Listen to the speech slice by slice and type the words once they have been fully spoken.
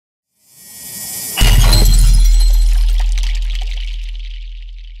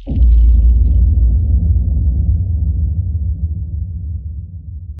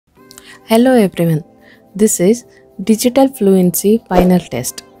Hello everyone, this is Digital Fluency Final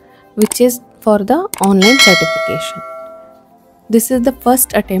Test, which is for the online certification. This is the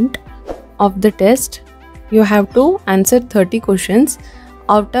first attempt of the test. You have to answer 30 questions.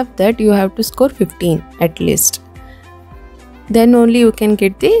 Out of that, you have to score 15 at least. Then only you can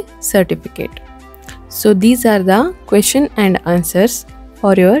get the certificate. So these are the question and answers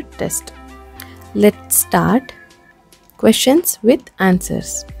for your test. Let's start. Questions with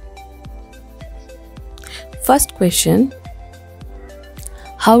answers. First question: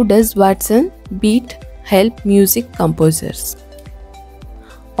 how does Watson Beat help music composers?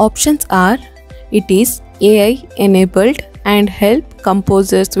 Options are: it is AI enabled and help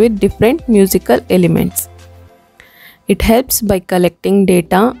composers with different musical elements. It helps by collecting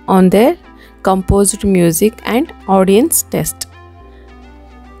data on their composed music and audience test.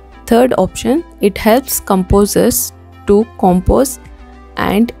 Third option: it helps composers to compose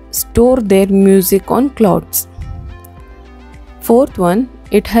and store their music on clouds. Fourth one: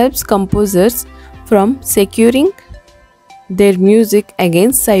 it helps composers from securing their music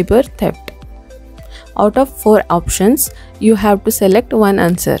against cyber theft. Out of 4 options, you have to select one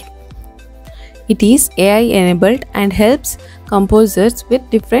answer. It is AI enabled and helps composers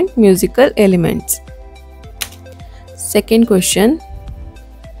with different musical elements. Second question: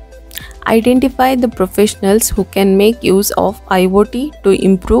 identify the professionals who can make use of IoT to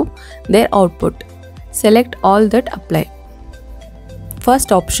improve their output. Select all that apply.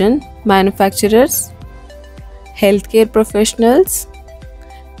 First option: manufacturers, healthcare professionals,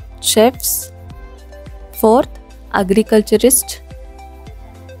 chefs. Fourth: agriculturist.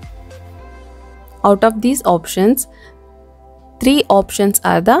 Out of these options, 3 options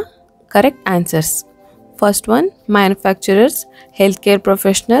are the correct answers. First one: manufacturers, healthcare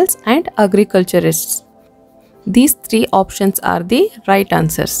professionals and agriculturists. These 3 options are the right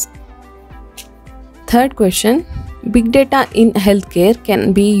answers. Third question: big data in healthcare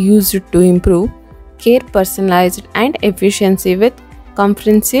can be used to improve care, personalized and efficiency with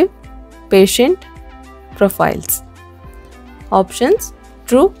comprehensive patient profiles. Options: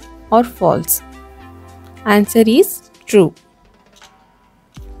 true or false. Answer is true.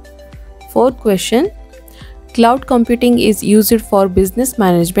 Fourth question: cloud computing is used for business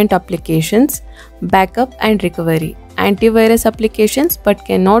management applications, backup and recovery, antivirus applications, but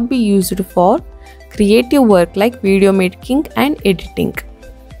cannot be used for creative work like video making and editing.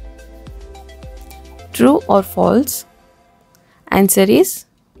 True or false? Answer is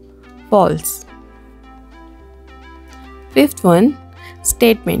false. Fifth one: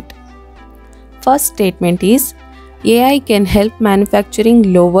 statement. First statement is AI can help manufacturing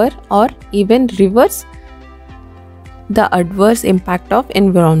lower or even reverse the adverse impact of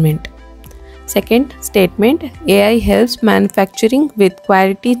environment. Second statement: AI helps manufacturing with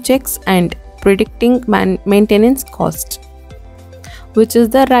quality checks and predicting maintenance costs. Which is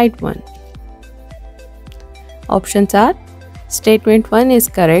the right one? Options are: statement 1 is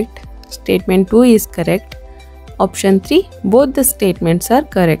correct, statement 2 is correct, option 3 both the statements are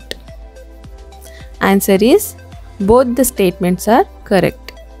correct. Answer is both the statements are correct.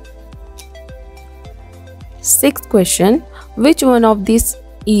 Sixth question: which one of these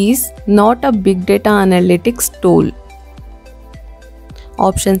is not a big data analytics tool?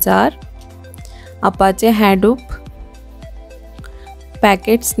 Options are: Apache Hadoop,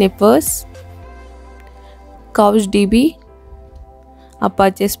 Packet Sniffers, CouchDB,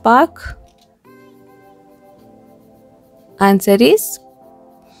 Apache Spark. Answer is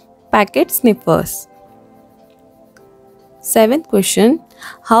Packet Sniffers. Seventh question: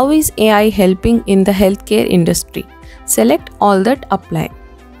 how is AI helping in the healthcare industry? Select all that apply.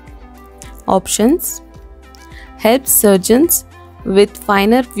 Options: helps surgeons with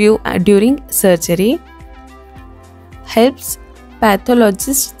finer view during surgery, helps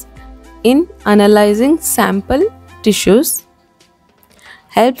pathologists in analyzing sample tissues,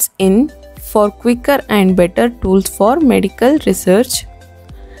 helps in for quicker and better tools for medical research,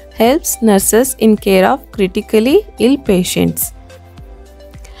 helps nurses in care of critically ill patients.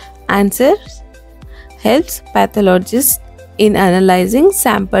 Answer: helps pathologists in analyzing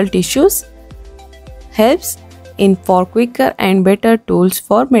sample tissues, helps in for quicker and better tools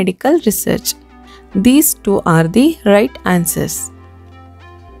for medical research. These 2 are the right answers.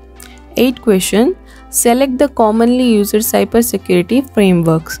 8th question: select the commonly used cybersecurity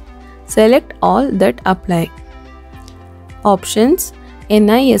frameworks. Select all that apply. Options: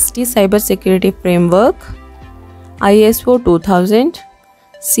 NIST Cybersecurity Framework, ISO 2000,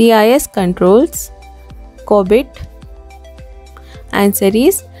 CIS Controls, COBIT. Answer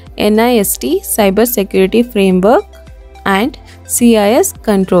is NIST Cybersecurity Framework and CIS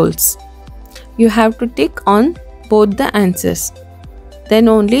Controls. You have to tick on both the answers. Then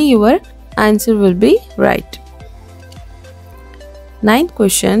only your answer will be right. Ninth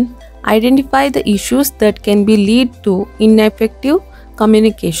question. Identify the issues that can be lead to ineffective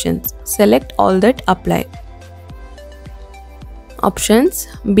communications. Select all that apply. Options: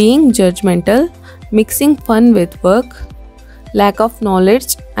 being judgmental, mixing fun with work, lack of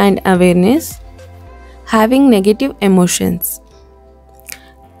knowledge and awareness, having negative emotions,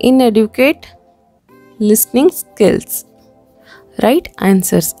 inadequate listening skills. Right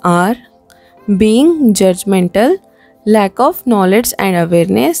answers are being judgmental, lack of knowledge and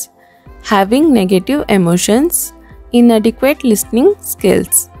awareness, having negative emotions, inadequate listening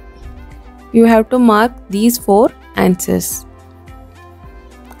skills. You have to mark these 4 answers.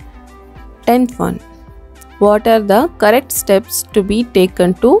 10th one. What are the correct steps to be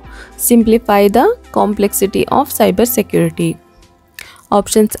taken to simplify the complexity of cybersecurity?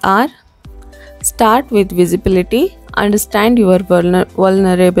 Options are: start with visibility, understand your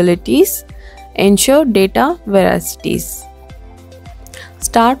vulnerabilities, ensure data veracities.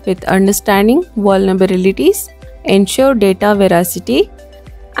 Start with understanding vulnerabilities, ensure data veracity,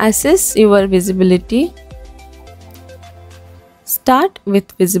 assess your visibility. Start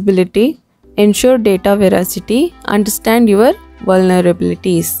with visibility, ensure data veracity, understand your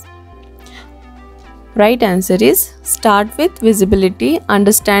vulnerabilities. Right answer is start with visibility,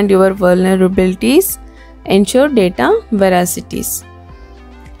 understand your vulnerabilities, ensure data veracities.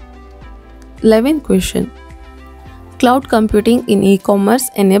 11th question. Cloud computing in e-commerce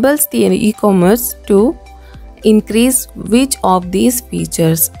enables the e-commerce to increase which of these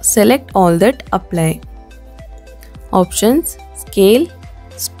features? Select all that apply. Options: scale,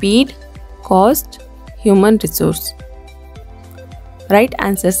 speed, cost, human resource. Right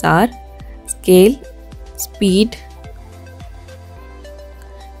answers are scale, speed.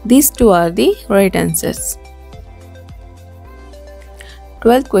 These 2 are the right answers.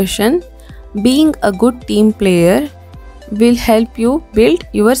 12th question. Being a good team player will help you build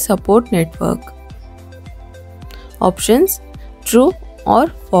your support network. Options: true or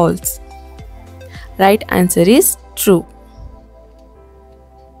false. Right answer is true.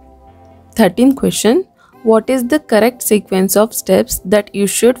 13th question. What is the correct sequence of steps that you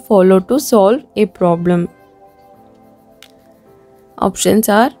should follow to solve a problem? Options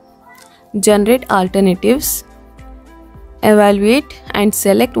are: generate alternatives, evaluate and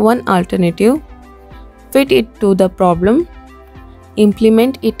select one alternative, fit it to the problem,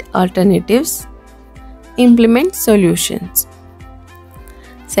 implement it alternatives, implement solutions.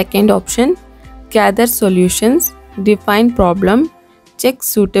 Second option: gather solutions, define problem, check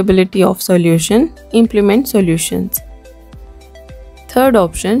suitability of solution, implement solutions. Third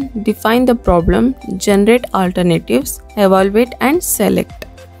option: define the problem, generate alternatives, evaluate and select.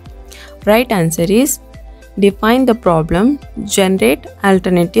 Right answer is define the problem, generate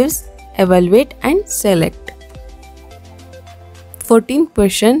alternatives, evaluate and select. 14th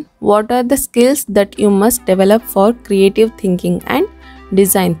question. What are the skills that you must develop for creative thinking and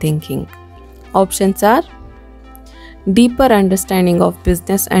design thinking? Options are: deeper understanding of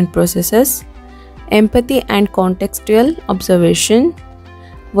business and processes, empathy and contextual observation,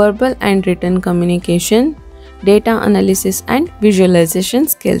 verbal and written communication, data analysis and visualization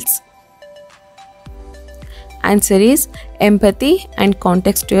skills. Answer is empathy and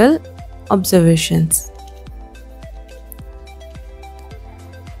contextual observations.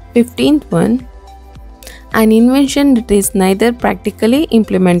 15th one. An invention that is neither practically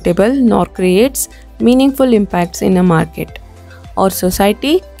implementable nor creates meaningful impacts in a market or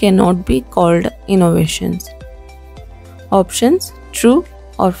society cannot be called innovations. Options: true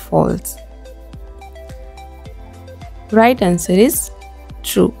or false. Right answer is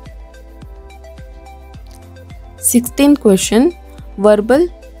true. 16th question. Verbal,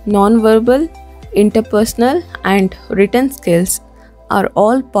 non-verbal, interpersonal and written skills are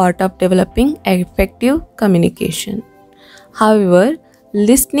all part of developing effective communication. However,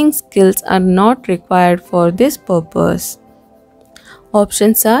 listening skills are not required for this purpose.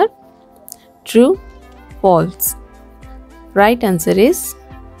 Options are: true, false. Right answer is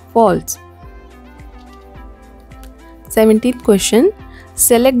false. 17th question.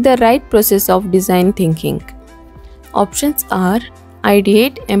 Select the right process of design thinking. Options are: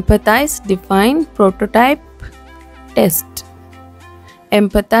 ideate, empathize, define, prototype, test.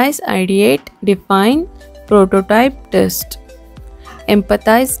 Empathize, ideate, define, prototype, test.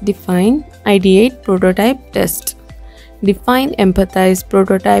 Empathize, define, ideate, prototype, test. Define, empathize,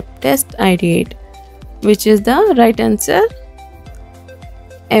 prototype, test, ideate. Which is the right answer?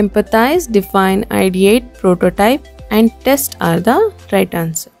 Empathize, define, ideate, prototype and test are the right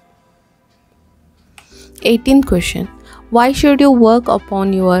answer. 18th question. Why should you work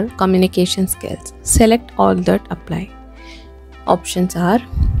upon your communication skills? Select all that apply. Options are: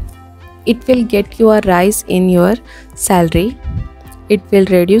 it will get you a rise in your salary, it will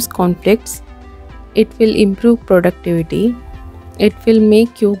reduce conflicts, it will improve productivity, it will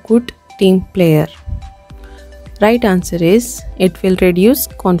make you good team player. Right answer is: it will reduce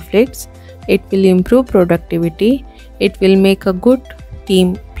conflicts, it will improve productivity, it will make a good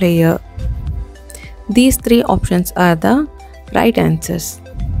team player. These three options are the right answers.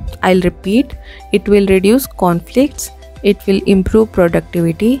 I'll repeat: it will reduce conflicts, it will improve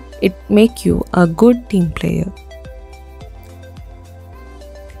productivity, it make you a good team player.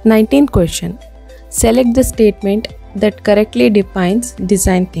 19th question. Select the statement that correctly defines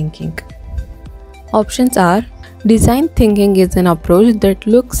design thinking. Options are: design thinking is an approach that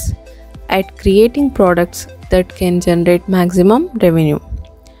looks at creating products that can generate maximum revenue.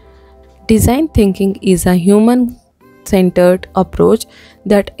 Design thinking is a human-centered approach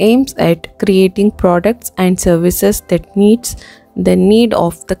that aims at creating products and services that meets the need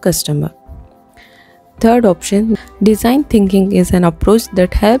of the customer. Third option, design thinking is an approach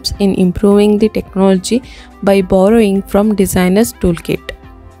that helps in improving the technology by borrowing from designer's toolkit.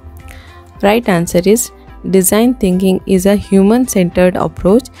 Right answer is: design thinking is a human-centered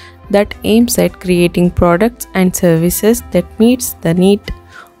approach that aims at creating products and services that meets the need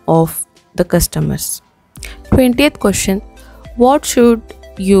of the customers. 20th question. What should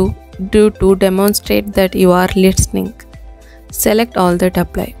you do to demonstrate that you are listening? Select all that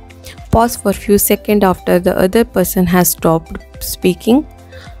apply. Pause for few seconds after the other person has stopped speaking.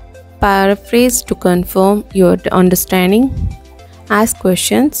 Paraphrase to confirm your understanding. Ask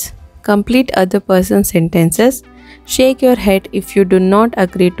questions. Complete other person's sentences. Shake your head if you do not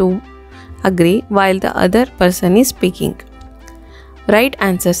agree while the other person is speaking. Right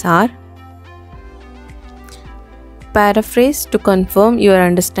answers are: paraphrase to confirm your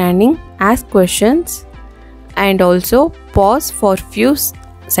understanding, ask questions, and also pause for few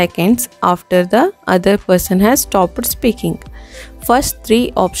seconds after the other person has stopped speaking. First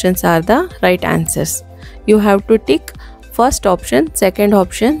three options are the right answers. You have to tick first option, second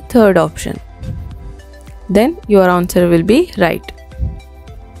option, third option. Then your answer will be right.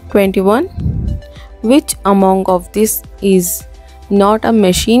 21. Which among of this is not a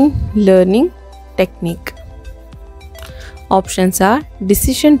machine learning technique? Options are: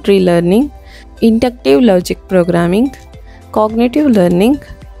 decision tree learning, inductive logic programming, cognitive learning,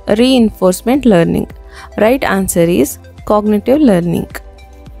 reinforcement learning. Right answer is cognitive learning.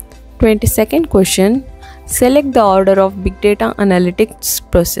 22nd question. Select the order of big data analytics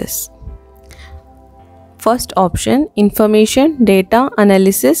process. First option, information, data,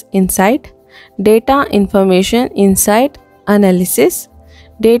 analysis, insight, data, information, insight, analysis,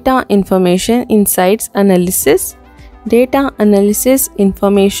 data, information, insights, analysis, data, analysis,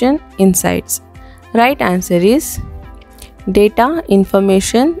 information, insights. Right answer is data,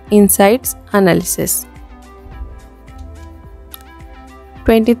 information, insights, analysis.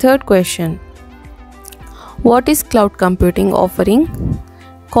 23rd question. What is cloud computing offering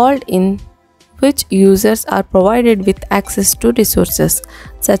called in which users are provided with access to resources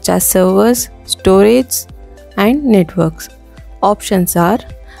such as servers, storage, and networks? Options are: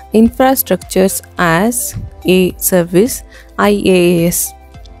 infrastructures as a service, IaaS,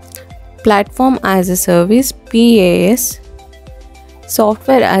 platform as a service, PaaS,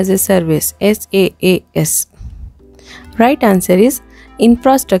 software as a service, SaaS. Right answer is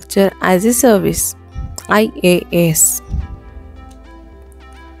infrastructure as a service, IaaS.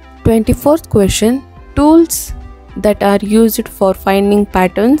 24th question. Tools that are used for finding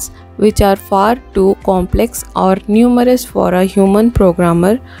patterns which are far too complex or numerous for a human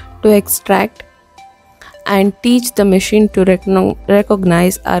programmer to extract and teach the machine to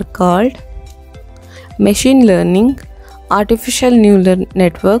recognize are called machine learning, artificial neural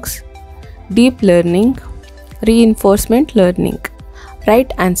networks, deep learning, reinforcement learning.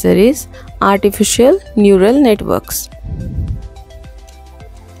 Right answer is artificial neural networks.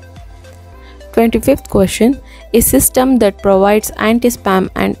 25th question. A system that provides anti-spam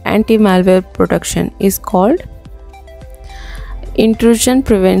and anti-malware protection is called intrusion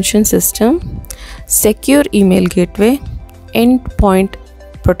prevention system, secure email gateway, endpoint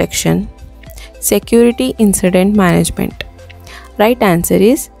protection, security incident management. Right answer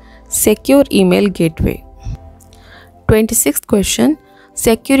is secure email gateway. 26th question.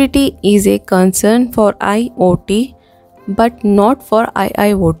 Security is a concern for IoT but not for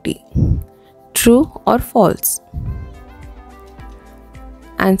IIoT. True or false?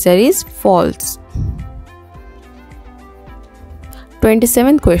 Answer is false.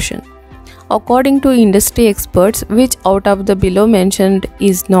 27th question. According to industry experts, which out of the below mentioned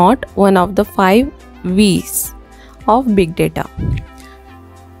is not one of the 5 V's of big data?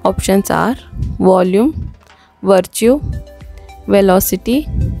 Options are volume, virtue, velocity,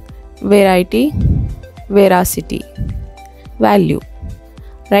 variety, veracity, value.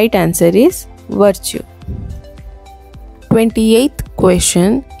 Right answer is virtue. 28th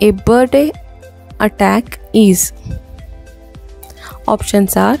question. A birthday attack is.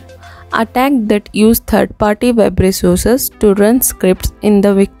 Options are attack that use third-party web resources to run scripts in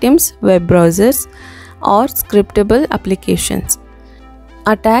the victim's web browsers or scriptable applications.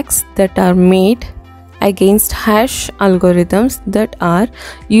 Attacks that are made against hash algorithms that are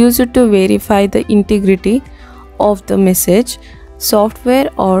used to verify the integrity of the message, software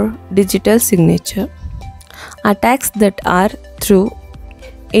or digital signature. Attacks that are through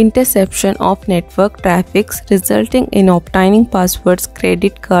interception of network traffic resulting in obtaining passwords,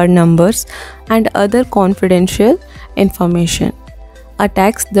 credit card numbers and other confidential information.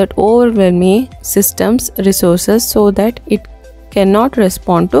 Attacks that overwhelm a system's resources so that it cannot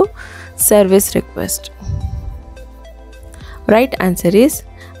respond to service requests. Right answer is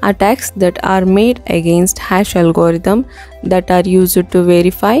attacks that are made against hash algorithm that are used to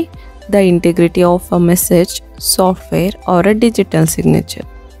verify the integrity of a message, software or a digital signature.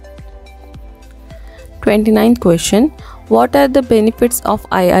 29th question. What are the benefits of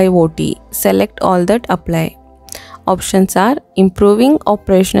IIoT? Select all that apply. Options are improving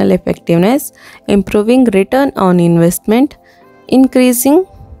operational effectiveness, improving return on investment, increasing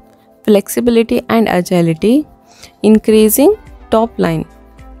flexibility and agility, increasing top line.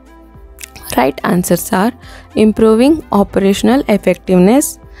 Right answers are improving operational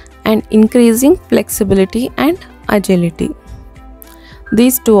effectiveness and increasing flexibility and agility.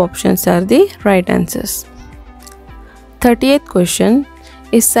 These two options are the right answers. 30th question.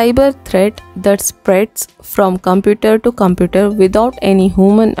 A cyber threat that spreads from computer to computer without any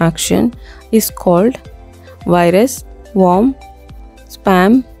human action is called virus, worm,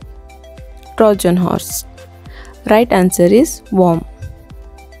 spam, Trojan horse. Right answer is worm.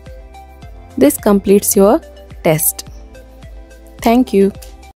 This completes your test. Thank you.